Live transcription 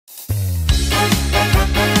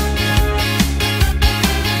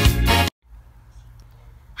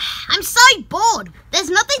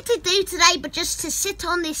to do today but just to sit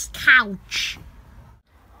on this couch.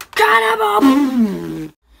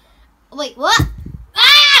 Cannibal! Wait, what?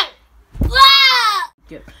 Ow! Ah!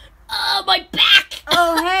 Oh, my back!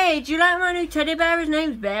 Oh, hey, do you like my new teddy bear? His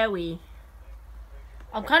name's Barry.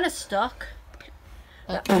 I'm kind of stuck.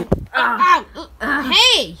 Hey!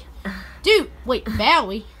 Dude, wait,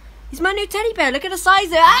 Barry? He's my new teddy bear. Look at the size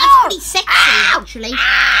of it. That's pretty sexy, actually.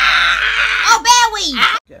 Oh, Barry!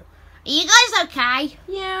 Are you guys okay?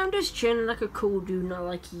 Yeah, I'm just chilling like a cool dude, not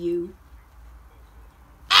like you.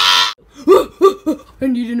 I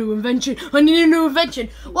need a new invention. I need a new invention.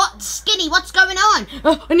 What? Skinny, what's going on?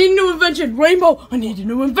 I need a new invention. Rainbow, I need a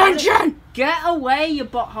new invention. Get away, you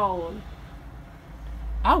butthole.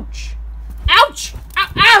 Ouch. Ouch. Ow.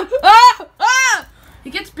 Ow. Ah. Ah. He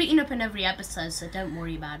gets beaten up in every episode, so don't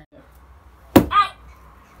worry about it. Ow.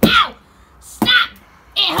 Ow! Stop!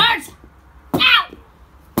 It hurts! Ow!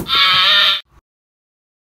 Ah!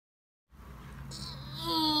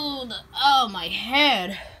 Oh, my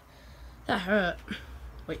head. That hurt.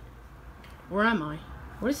 Wait, where am I?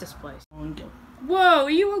 What is this place? Whoa, are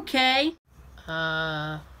you okay?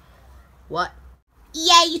 What?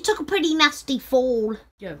 Yeah, you took a pretty nasty fall.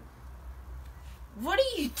 Yo. What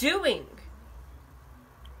are you doing?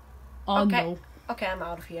 Oh, okay. no. Okay, I'm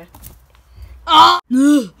out of here. Ah!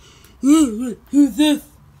 Who's this?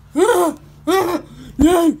 It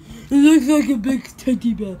looks like a big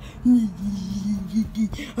teddy bear.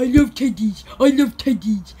 I love teddies. I love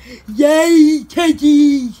teddies. Yay,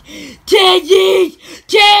 teddies! Teddies!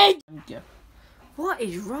 Teddies! What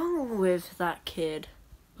is wrong with that kid?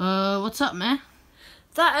 What's up, man?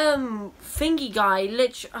 That, thingy guy,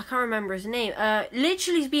 I can't remember his name.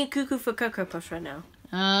 Literally is being cuckoo for Cocoa Puffs right now.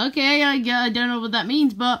 Okay, I don't know what that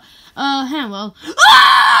means, but, well.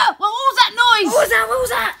 Ah! What was that noise? What was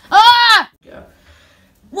that? Ah!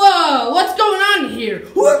 Whoa, what's going on here?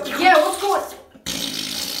 Yeah, what's going on?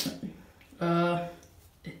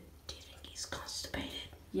 Do you think he's constipated?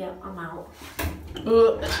 Yeah, I'm out.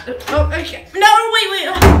 Okay. No, wait.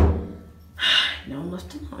 No, I'm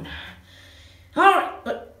left alone. Alright,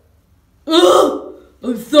 but.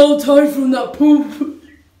 I'm so tired from that poop.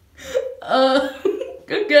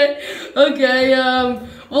 Okay,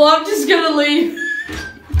 well, I'm just gonna leave.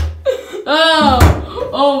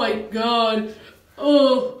 Oh my god.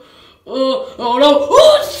 Oh no.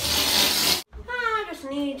 I just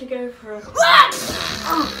need to go for a...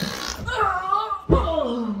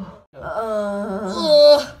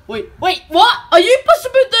 Wait, what? Are you Buster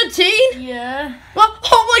Boo 13? Yeah. What?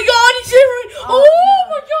 Oh my god, he's here! Oh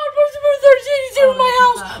my god, Buster Boo 13, he's here in my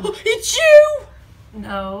house! It's you!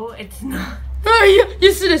 No, it's not.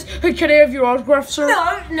 Yes it is. Hey, can I have your autograph, sir? No.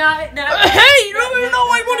 Hey, no,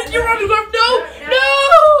 I wanted your autograph.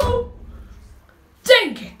 No!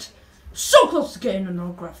 Dang it! So close to getting an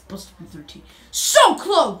autograph, Buster Boo 13. So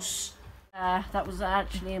close! That was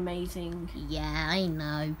actually amazing. Yeah, I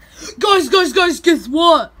know. Guys, guess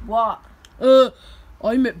what? What?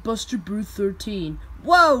 I met Buster Boo 13.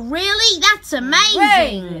 Whoa, really? That's amazing.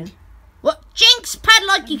 Right. What? Jinx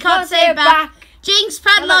padlock, you can't say it back. Jinx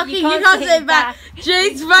padlock, you can't say it back.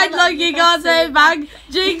 Jinx padlock, you can't say it back.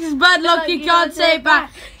 Jinx padlock, you can't say it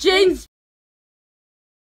back. Jinx.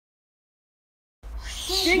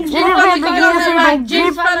 Jinx padlock, you can't say it back.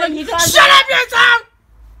 Jinx padlock, you can't say it back. Shut up, yourself!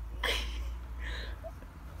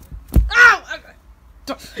 Ow!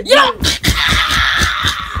 You know.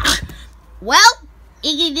 Well,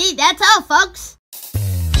 that's all, folks.